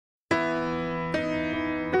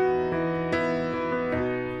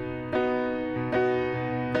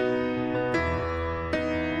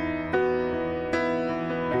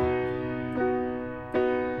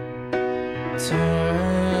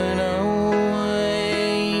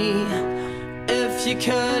you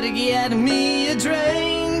could get me a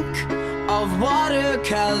drink of water,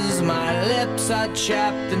 'cause my lips are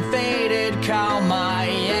chapped and faded. Call my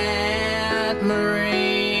Aunt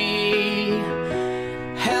Marie.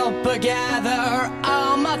 Help her gather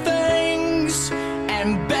all my things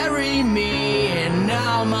and bury me in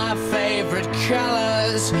all my favorite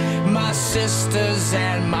colors. My sisters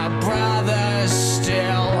and my brothers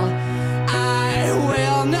still, I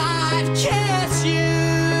will not kiss you,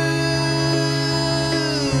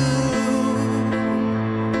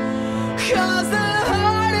 'cause the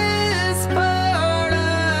hardest part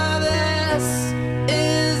of this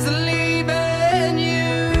is leaving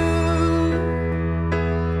you.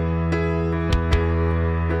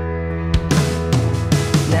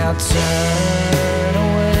 Now turn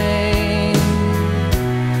away,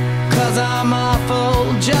 'cause I'm awful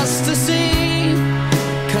just to see,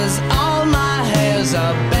 'cause all my hair's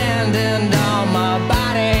abandoned, all my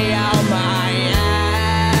body, all my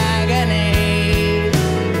agony.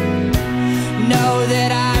 Know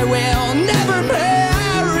that